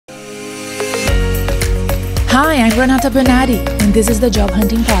Hi, I'm Renata Bernardi, and this is the Job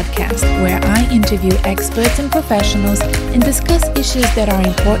Hunting Podcast, where I interview experts and professionals and discuss issues that are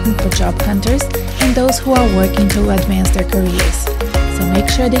important for job hunters and those who are working to advance their careers. So make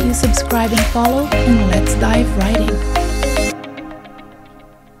sure that you subscribe and follow, and let's dive right in.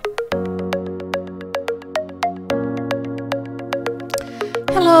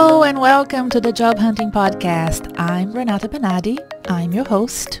 Hello and welcome to the Job Hunting Podcast. I'm Renata Bernardi. I'm your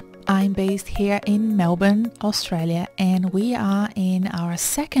host. I'm based here in Melbourne, Australia, and we are in our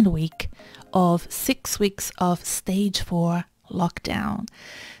second week of 6 weeks of stage 4 lockdown.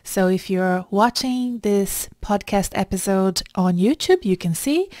 So if you're watching this podcast episode on YouTube, you can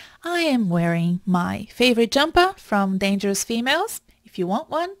see I am wearing my favorite jumper from Dangerous Females. If you want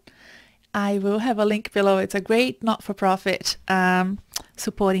one, I will have a link below. It's a great not-for-profit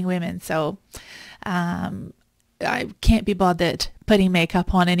supporting women. So I can't be bothered putting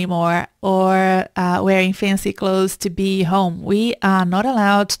makeup on anymore or wearing fancy clothes to be home. We are not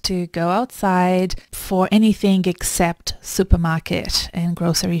allowed to go outside for anything except supermarket and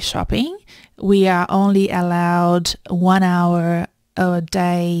grocery shopping. We are only allowed 1 hour a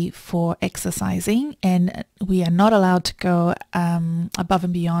day for exercising, and we are not allowed to go above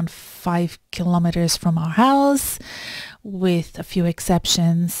and beyond 5 kilometers from our house, with a few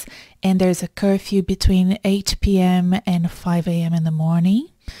exceptions. And there's a curfew between 8 p.m. and 5 a.m. in the morning.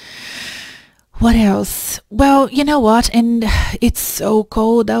 What else? Well, you know what? And it's so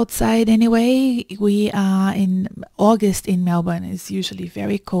cold outside anyway. We are in August in Melbourne. It's usually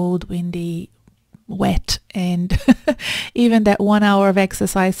very cold, windy, wet, and even that 1 hour of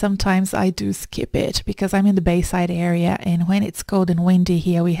exercise, sometimes I do skip it because I'm in the Bayside area, and when it's cold and windy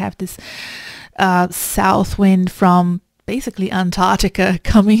here, we have this south wind from basically Antarctica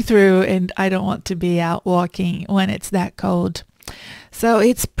coming through, and I don't want to be out walking when it's that cold. So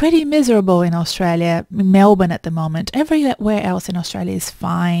it's pretty miserable in Australia, Melbourne at the moment. Everywhere else in Australia is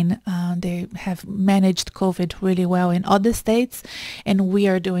fine. They have managed COVID really well in other states, and we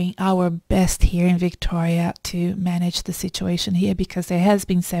are doing our best here in Victoria to manage the situation here because there has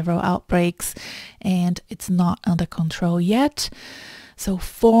been several outbreaks and it's not under control yet. So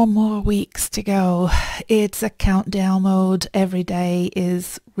 4 more weeks to go. It's a countdown mode. Every day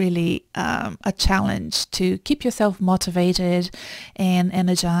is really a challenge to keep yourself motivated and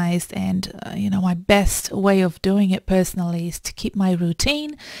energized. And, my best way of doing it personally is to keep my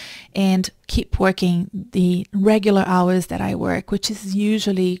routine and keep working the regular hours that I work, which is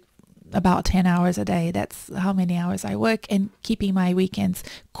usually about 10 hours a day. That's how many hours I work, and keeping my weekends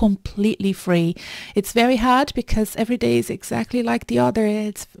completely free. It's very hard because every day is exactly like the other.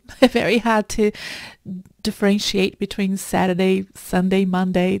 It's very hard to differentiate between Saturday, Sunday,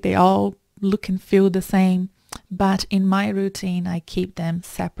 Monday. They all look and feel the same. But in my routine, I keep them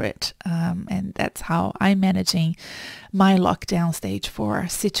separate. And that's how I'm managing my lockdown stage 4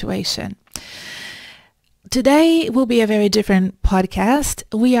 situation. Today will be a very different podcast.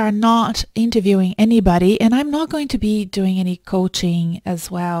 We are not interviewing anybody, and I'm not going to be doing any coaching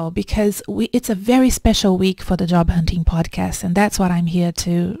as well because it's a very special week for the Job Hunting Podcast, and that's what I'm here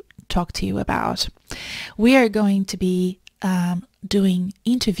to talk to you about. We are going to be doing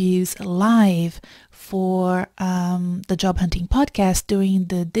interviews live for the Job Hunting Podcast during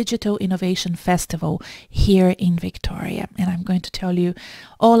the Digital Innovation Festival here in Victoria, and I'm going to tell you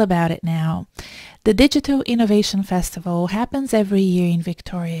all about it now. The Digital Innovation Festival happens every year in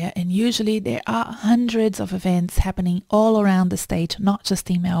Victoria, and usually there are hundreds of events happening all around the state, not just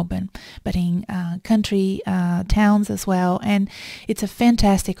in Melbourne, but in country towns as well. And it's a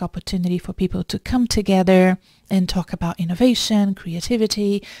fantastic opportunity for people to come together and talk about innovation,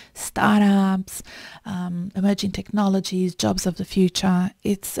 creativity, startups, emerging technologies, jobs of the future.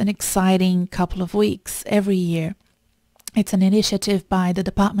 It's an exciting couple of weeks every year. It's an initiative by the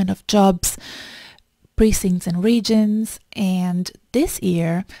Department of Jobs, Precincts and Regions, and this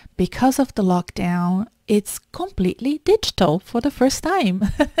year, because of the lockdown, it's completely digital for the first time.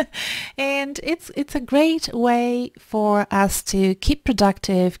 And it's a great way for us to keep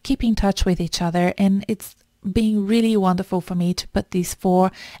productive, keep in touch with each other, and it's been really wonderful for me to put these 4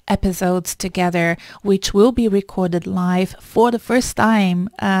 episodes together, which will be recorded live for the first time.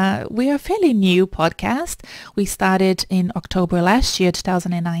 We are a fairly new podcast. We started in October last year,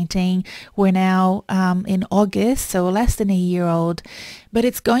 2019. We're now in August, so less than a year old. But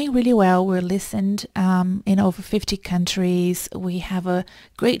it's going really well. We're listened in over 50 countries. We have a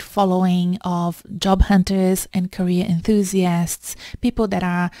great following of job hunters and career enthusiasts, people that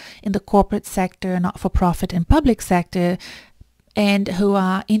are in the corporate sector, not-for-profit and public sector, and who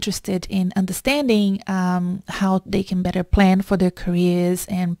are interested in understanding how they can better plan for their careers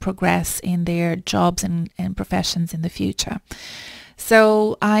and progress in their jobs and professions in the future.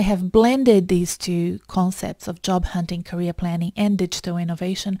 So I have blended these two concepts of job hunting, career planning, and digital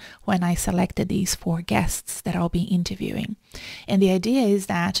innovation when I selected these 4 guests that I'll be interviewing. And the idea is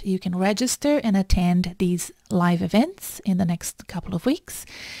that you can register and attend these live events in the next couple of weeks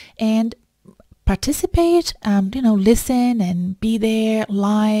and participate, listen and be there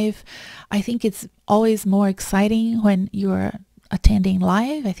live. I think it's always more exciting when you're attending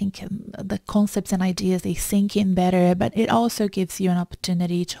live. I think the concepts and ideas, they sink in better, but it also gives you an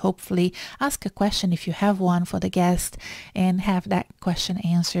opportunity to hopefully ask a question if you have one for the guest and have that question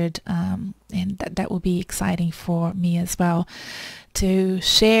answered, and that will be exciting for me as well to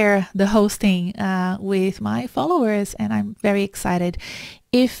share the hosting with my followers, and I'm very excited.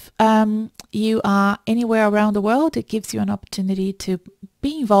 If you are anywhere around the world, it gives you an opportunity to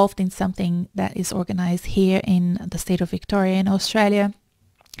be involved in something that is organized here in the state of Victoria in Australia.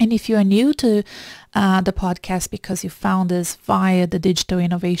 And if you are new to the podcast because you found us via the Digital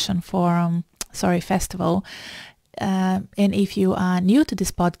Innovation Festival, and if you are new to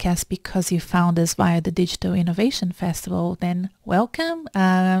this podcast because you found us via the Digital Innovation Festival, then welcome.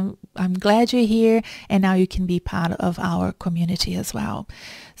 I'm glad you're here, and now you can be part of our community as well.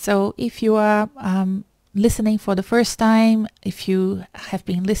 So if you are listening for the first time, if you have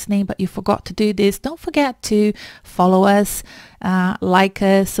been listening but you forgot to do this, don't forget to follow us, like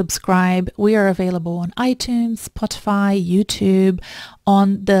us, subscribe. We are available on iTunes, Spotify, YouTube,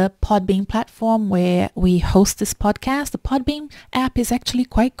 on the Podbean platform where we host this podcast. The Podbean app is actually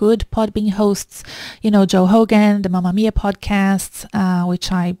quite good. Podbean hosts, Joe Rogan, the Mamma Mia podcasts,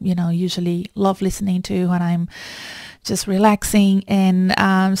 which I, usually love listening to when I'm just relaxing, and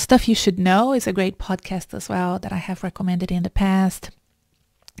Stuff You Should Know is a great podcast as well that I have recommended in the past.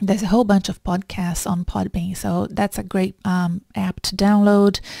 There's a whole bunch of podcasts on Podbean, so that's a great app to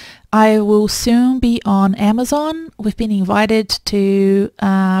download. I will soon be on Amazon. We've been invited to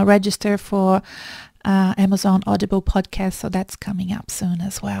register for Amazon Audible podcast, so that's coming up soon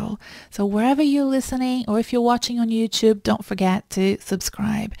as well. So wherever you're listening, or if you're watching on YouTube, don't forget to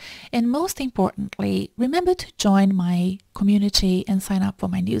subscribe. And most importantly, remember to join my community and sign up for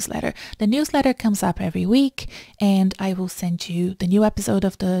my newsletter. The newsletter comes up every week, and I will send you the new episode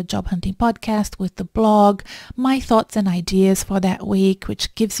of the Job Hunting Podcast with the blog, my thoughts and ideas for that week,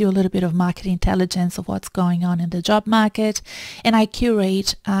 which gives you a little bit of market intelligence of what's going on in the job market. And I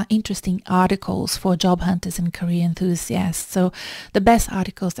curate interesting articles for job hunters and career enthusiasts. So the best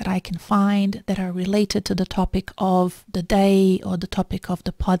articles that I can find that are related to the topic of the day or the topic of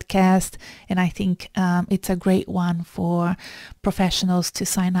the podcast. And I think it's a great one for professionals to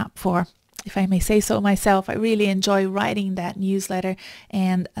sign up for. If I may say so myself, I really enjoy writing that newsletter,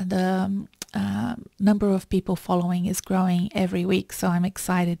 and the number of people following is growing every week. So I'm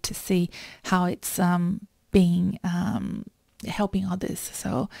excited to see how it's being helping others.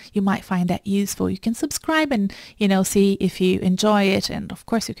 So you might find that useful. You can subscribe and see if you enjoy it, and of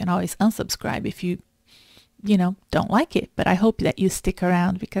course you can always unsubscribe if you don't like it. But I hope that you stick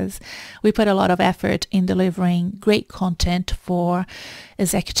around, because we put a lot of effort in delivering great content for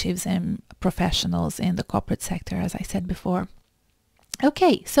executives and professionals in the corporate sector, as I said before.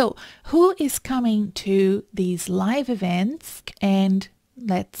 Okay, so who is coming to these live events? And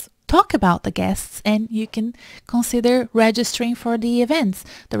let's talk about the guests, and you can consider registering for the events.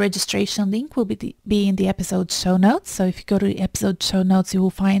 The registration link will be in the episode show notes. So if you go to the episode show notes, you will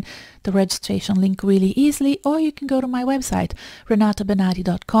find the registration link really easily, or you can go to my website,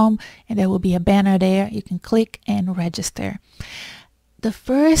 renatabernardi.com, and there will be a banner there. You can click and register. The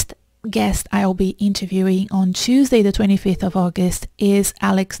first guest I'll be interviewing on Tuesday the 25th of August is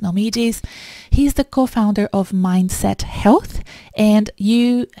Alex Nomides. He's the co-founder of Mindset Health, and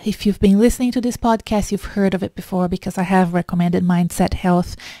if you've been listening to this podcast, you've heard of it before, because I have recommended Mindset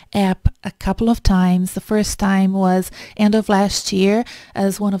Health app a couple of times. The first time was end of last year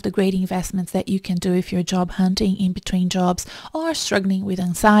as one of the great investments that you can do if you're job hunting in between jobs or struggling with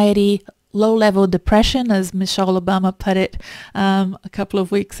anxiety, low-level depression, as Michelle Obama put it a couple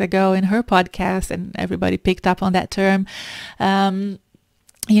of weeks ago in her podcast, and everybody picked up on that term.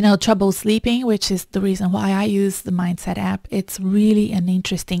 Trouble sleeping, which is the reason why I use the Mindset app. It's really an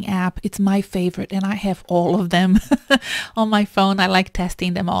interesting app. It's my favorite, and I have all of them on my phone. I like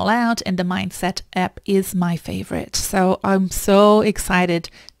testing them all out, and the Mindset app is my favorite. So I'm so excited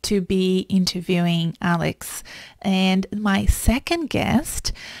to be interviewing Alex. And my second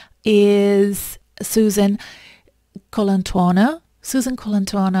guest is Susan Colantuono. Susan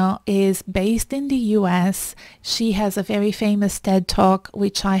Colantuono is based in the US. She has a very famous TED Talk,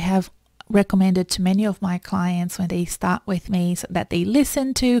 which I have recommended to many of my clients when they start with me so that they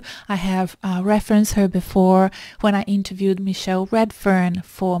listen to. I have referenced her before when I interviewed Michelle Redfern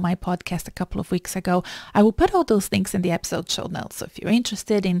for my podcast a couple of weeks ago. I will put all those links in the episode show notes. So if you're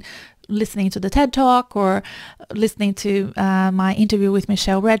interested in listening to the TED Talk or listening to my interview with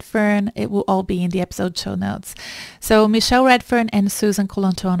Michelle Redfern, it will all be in the episode show notes. So Michelle Redfern and Susan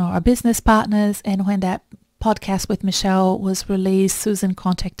Colantuono are business partners, and when that podcast with Michelle was released, Susan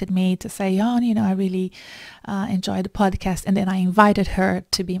contacted me to say, oh, I really enjoyed the podcast, and then I invited her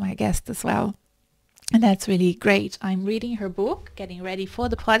to be my guest as well. And that's really great. I'm reading her book, getting ready for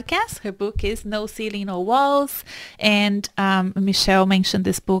the podcast. Her book is No Ceiling, No Walls. And Michelle mentioned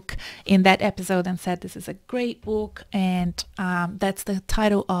this book in that episode and said this is a great book. And that's the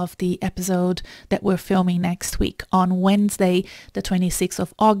title of the episode that we're filming next week on Wednesday, the 26th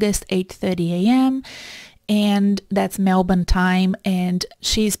of August, 8:30 a.m. And that's Melbourne time, and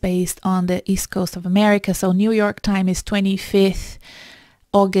she's based on the East Coast of America. So New York time is 25th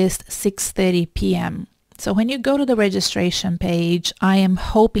August, 6:30 p.m. So when you go to the registration page, I am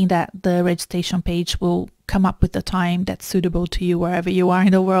hoping that the registration page will come up with the time that's suitable to you wherever you are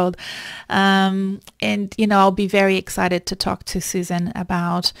in the world. And, I'll be very excited to talk to Susan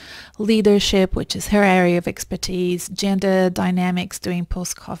about leadership, which is her area of expertise, gender dynamics during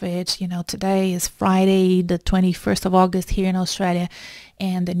post-COVID. Today is Friday, the 21st of August here in Australia.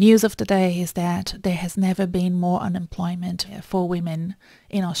 And the news of the day is that there has never been more unemployment for women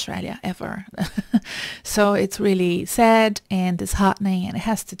in Australia ever. So it's really sad and disheartening, and it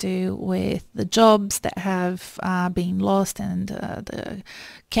has to do with the jobs that have been lost and the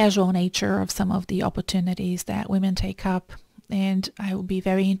casual nature of some of the opportunities that women take up. And it will be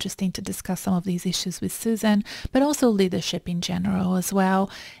very interesting to discuss some of these issues with Susan, but also leadership in general as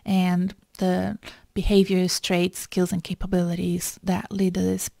well, and the behaviors, traits, skills, and capabilities that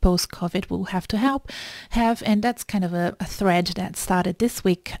leaders post-COVID will have to have. And that's kind of a thread that started this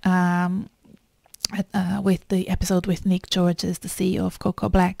week with the episode with Nick Georges, the CEO of Cocoa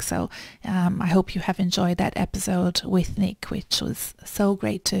Black. So I hope you have enjoyed that episode with Nick, which was so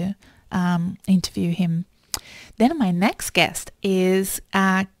great to interview him. Then my next guest is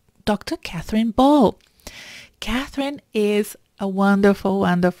Dr. Catherine Ball. Catherine is a wonderful,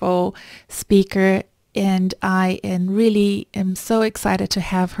 wonderful speaker, and I am so excited to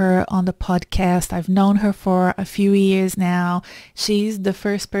have her on the podcast. I've known her for a few years now. She's the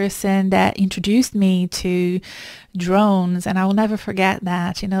first person that introduced me to drones, and I will never forget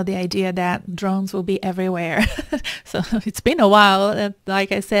that, the idea that drones will be everywhere. So it's been a while,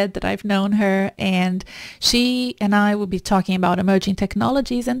 like I said, that I've known her, and she and I will be talking about emerging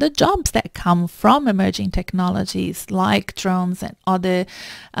technologies and the jobs that come from emerging technologies like drones and other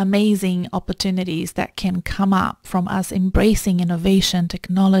amazing opportunities that can come up from us embracing innovation,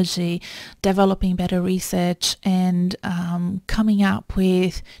 technology, developing better research, and coming up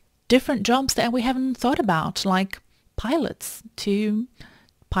with different jobs that we haven't thought about, like pilots to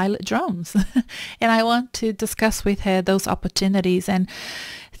pilot drones. And I want to discuss with her those opportunities and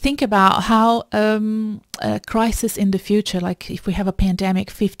think about how a crisis in the future, like if we have a pandemic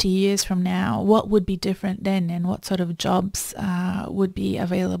 50 years from now, what would be different then, and what sort of jobs would be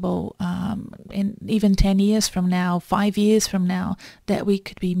available in even 10 years from now, 5 years from now, that we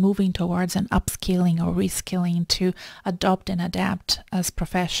could be moving towards an upskilling or reskilling to adopt and adapt as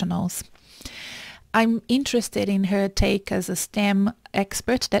professionals. I'm interested in her take as a STEM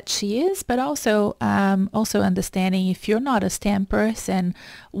expert that she is, but also understanding, if you're not a STEM person,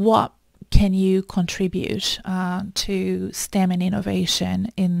 what can you contribute to STEM and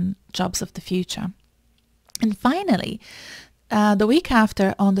innovation in jobs of the future. And finally, the week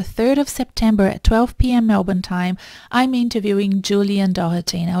after, on the 3rd of September at 12 p.m. Melbourne time, I'm interviewing Julian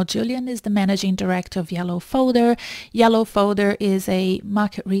Doherty. Now, Julian is the managing director of Yellow Folder. Yellow Folder is a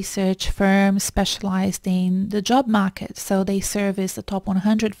market research firm specialized in the job market. So they service the top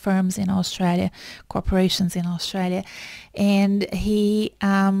 100 firms in Australia, corporations in Australia. And he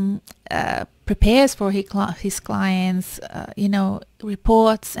prepares for his clients,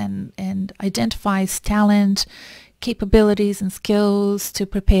 reports and identifies talent, capabilities and skills to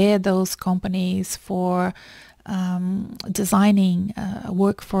prepare those companies for designing a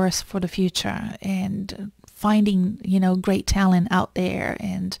workforce for the future, and finding great talent out there,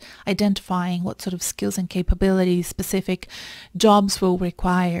 and identifying what sort of skills and capabilities specific jobs will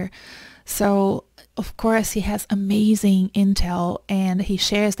require. So of course he has amazing intel, and he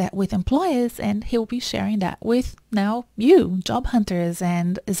shares that with employers, and he'll be sharing that with now you, job hunters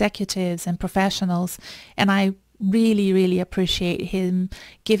and executives and professionals. And I really, really appreciate him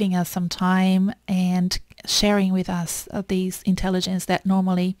giving us some time and sharing with us these intelligence that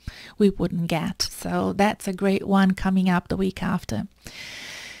normally we wouldn't get. So that's a great one coming up the week after.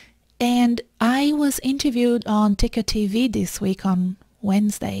 And I was interviewed on Ticker TV this week on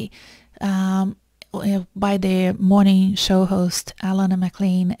Wednesday by the morning show host Alana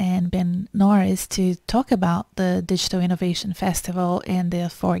McLean and Ben Norris to talk about the Digital Innovation Festival and their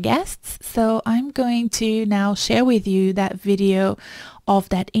 4 guests. So I'm going to now share with you that video of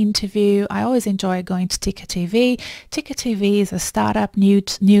that interview. I always enjoy going to Ticker TV. Ticker TV is a startup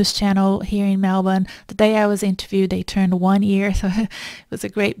news channel here in Melbourne. The day I was interviewed, they turned 1 year, so it was a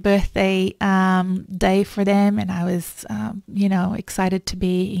great birthday day for them, and I was, excited to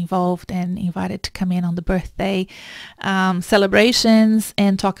be involved and invited to come in on the birthday celebrations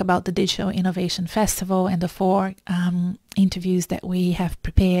and talk about the Digital Innovation Festival and the 4 interviews that we have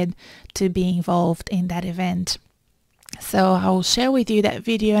prepared to be involved in that event. So I'll share with you that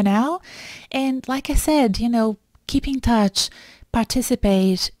video now. And like I said, keep in touch,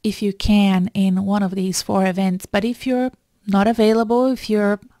 participate if you can in one of these 4 events. But if you're not available, if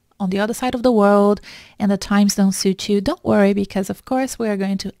you're on the other side of the world and the times don't suit you, don't worry, because of course we are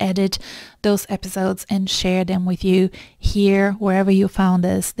going to edit those episodes and share them with you here, wherever you found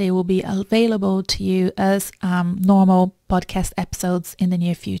us. They will be available to you as normal podcast episodes in the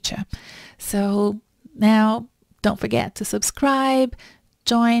near future. So now, don't forget to subscribe,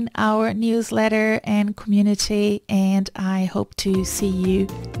 join our newsletter and community, and I hope to see you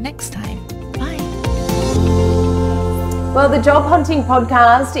next time. Bye. Well, the Job Hunting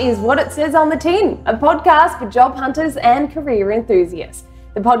Podcast is what it says on the tin, a podcast for job hunters and career enthusiasts.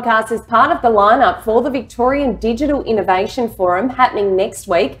 The podcast is part of the lineup for the Victorian Digital Innovation Forum happening next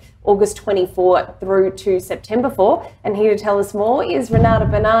week, August 24 through to September 4. And here to tell us more is Renata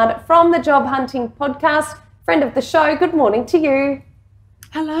Bernard from the Job Hunting Podcast. Friend of the show, good morning to you.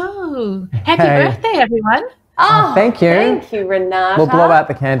 Hello. Happy birthday, everyone. Oh, thank you. Thank you, Renata. We'll blow out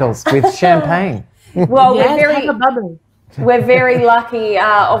the candles with champagne. Well, yes, we're very lucky,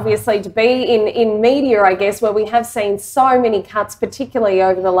 obviously, to be in media, I guess, where we have seen so many cuts, particularly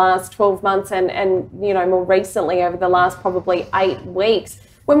over the last 12 months and more recently over the last probably 8 weeks.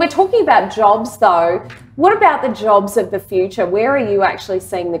 When we're talking about jobs, though, what about the jobs of the future? Where are you actually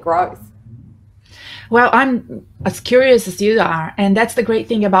seeing the growth? Well, I'm as curious as you are. And that's the great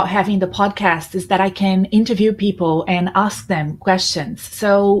thing about having the podcast, is that I can interview people and ask them questions.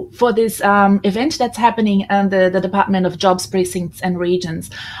 So for this event that's happening under the Department of Jobs, Precincts and Regions,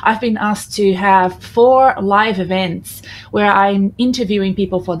 I've been asked to have 4 live events where I'm interviewing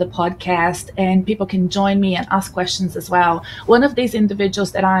people for the podcast, and people can join me and ask questions as well. One of these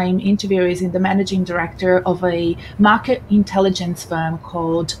individuals that I'm interviewing is the managing director of a market intelligence firm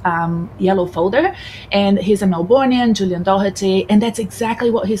called Yellow Folder. And he's a Melbourneian, Julian Doherty, and that's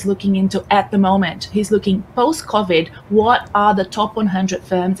exactly what he's looking into at the moment. He's looking post-COVID, what are the top 100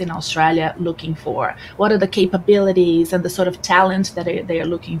 firms in Australia looking for? What are the capabilities and the sort of talent that they are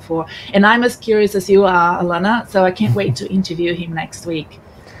looking for? And I'm as curious as you are, Alana, so I can't wait to interview him next week.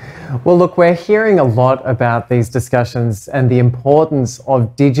 Well, look, we're hearing a lot about these discussions and the importance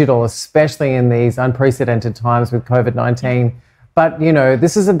of digital, especially in these unprecedented times with COVID-19. But,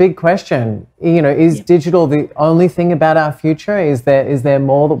 this is a big question. Is digital the only thing about our future? Is there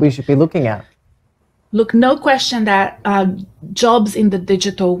more that we should be looking at? Look, no question that jobs in the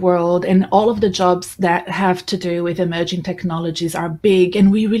digital world and all of the jobs that have to do with emerging technologies are big,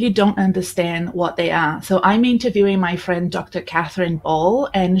 and we really don't understand what they are. So I'm interviewing my friend, Dr. Catherine Ball,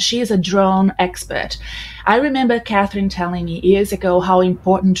 and she is a drone expert. I remember Catherine telling me years ago how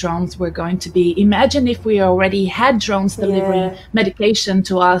important drones were going to be. Imagine if we already had drones delivering medication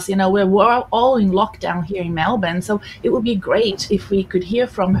to us. We're all in lockdown here in Melbourne, so it would be great if we could hear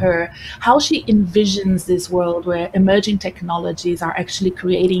from her how she envisions this world where emerging technologies are actually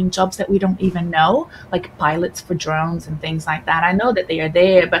creating jobs that we don't even know, like pilots for drones and things like that. I know that they are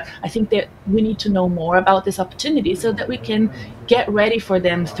there, but I think that we need to know more about this opportunity so that we can get ready for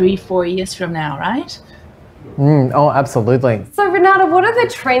them 3-4 years from now, right? Oh, absolutely. So, Renata, what are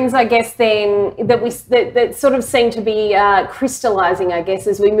the trends, I guess, then that sort of seem to be crystallising, I guess,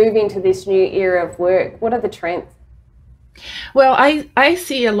 as we move into this new era of work? What are the trends? Well, I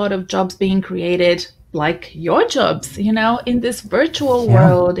see a lot of jobs being created, like your jobs, in this virtual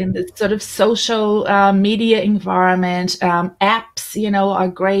world, in this sort of social media environment. Apps, are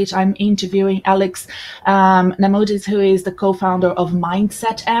great. I'm interviewing Alex Namudis, who is the co-founder of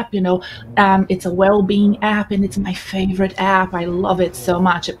Mindset app. It's a well-being app, and it's my favorite app. I love it so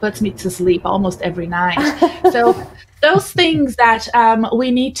much. It puts me to sleep almost every night. So those things that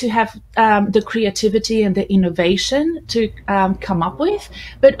we need to have the creativity and the innovation to come up with,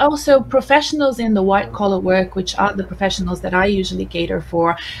 but also professionals in the white collar work, which are the professionals that I usually cater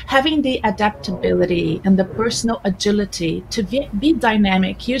for, having the adaptability and the personal agility to be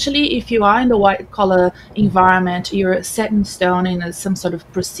dynamic. Usually if you are in the white collar environment, you're set in stone in some sort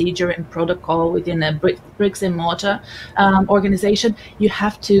of procedure and protocol within a bricks and mortar organization. You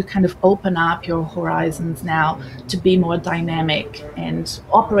have to kind of open up your horizons now to be more dynamic and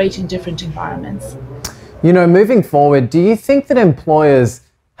operate in different environments. You know, moving forward, do you think that employers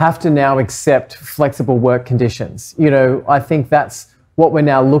have to now accept flexible work conditions? You know, I think that's what we're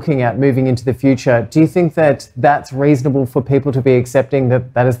now looking at moving into the future. Do you think that that's reasonable for people to be accepting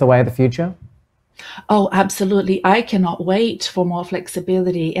that that is the way of the future? Oh, absolutely. I cannot wait for more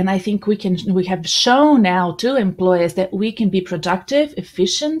flexibility. And I think we have shown now to employers that we can be productive,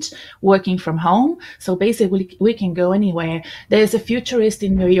 efficient, working from home. So basically we can go anywhere. There's a futurist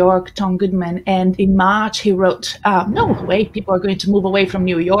in New York, Tom Goodman, and in March he wrote, no way, people are going to move away from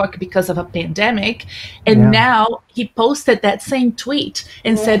New York because of a pandemic. And now he posted that same tweet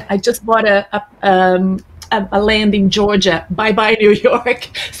and said, I just bought a land in Georgia. Bye bye New York.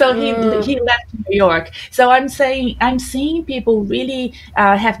 So he left New York. So I'm seeing people really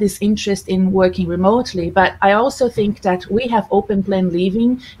have this interest in working remotely. But I also think that we have open plan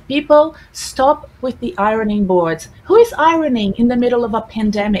leaving. People, stop with the ironing boards. Who is ironing in the middle of a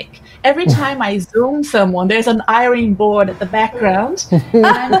pandemic? Every time I Zoom someone, there's an ironing board at the background. And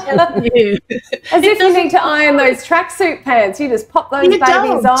I'm telling you. As if you need to iron those tracksuit pants. You just pop those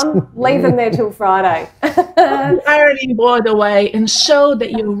babies on, leave them there till Friday. Put the ironing board away and show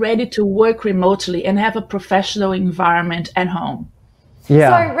that you're ready to work remotely and have a professional environment at home.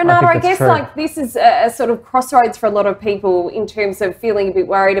 Yeah, so Renata, I guess true. like this is a sort of crossroads for a lot of people in terms of feeling a bit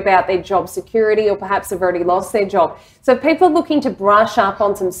worried about their job security, or perhaps they've already lost their job. So people looking to brush up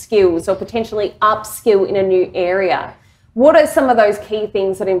on some skills or potentially upskill in a new area. What are some of those key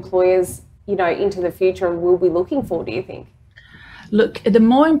things that employers, you know, into the future will be looking for, do you think? Look, the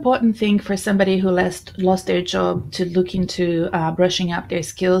more important thing for somebody who lost their job to look into brushing up their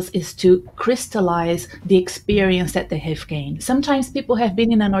skills is to crystallize the experience that they have gained. Sometimes people have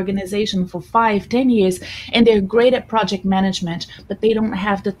been in an organization for 5-10 years and they're great at project management, but they don't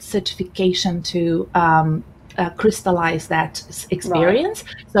have the certification to crystallize that experience.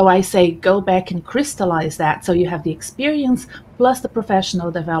 Right. So I say go back and crystallize that so you have the experience plus the professional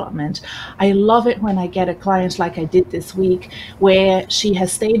development. I love it when I get a client like I did this week, where she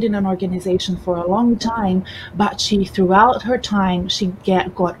has stayed in an organization for a long time, but throughout her time, she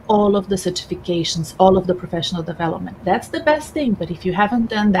got all of the certifications, all of the professional development. That's the best thing. But if you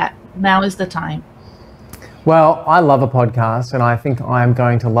haven't done that, now is the time. Well, I love a podcast, and I think I'm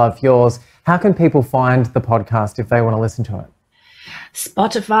going to love yours. How can people find the podcast if they want to listen to it?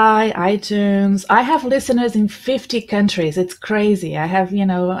 Spotify, iTunes. I have listeners in 50 countries. It's crazy. I have,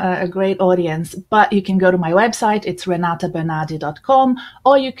 a great audience. But you can go to my website. It's renatabernardi.com,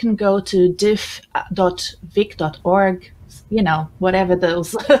 or you can go to diff.vic.org. Whatever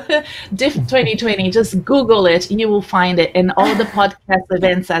those Diff 2020, just Google it, you will find it, and all the podcast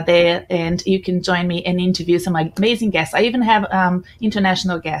events are there, and you can join me and interview some amazing guests. I even have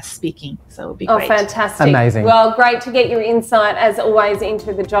international guests speaking, so it'll be great. Oh, fantastic. Amazing. Well, great to get your insight, as always,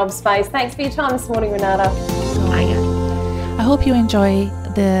 into the job space. Thanks for your time this morning, Renata. I hope you enjoy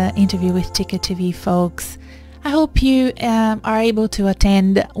the interview with Ticker TV, folks. I hope you are able to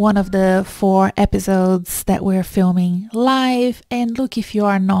attend one of the 4 episodes that we're filming live. And look, if you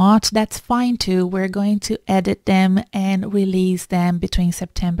are not, that's fine too. We're going to edit them and release them between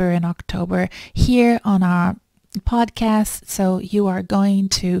September and October here on our podcast. So you are going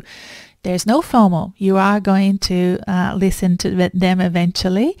to, there's no FOMO. You are going to listen to them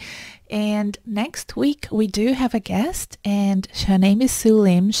eventually. And next week we do have a guest, and her name is Sue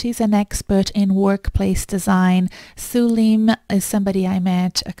Lim. She's an expert in workplace design. Sue Lim is somebody I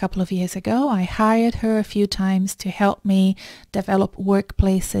met a couple of years ago. I hired her a few times to help me develop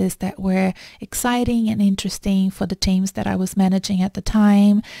workplaces that were exciting and interesting for the teams that I was managing at the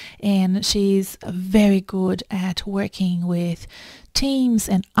time. And she's very good at working with teams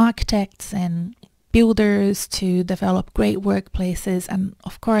and architects and builders to develop great workplaces. And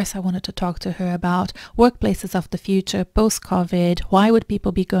of course I wanted to talk to her about workplaces of the future post-COVID. Why would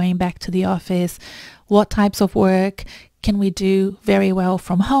people be going back to the office? What types of work can we do very well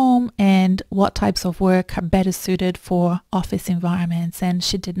from home, and what types of work are better suited for office environments? And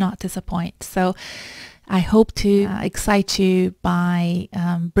she did not disappoint. So I hope to excite you by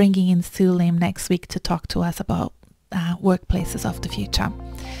bringing in Sue Lim next week to talk to us about workplaces of the future.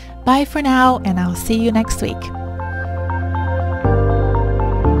 Bye for now, and I'll see you next week.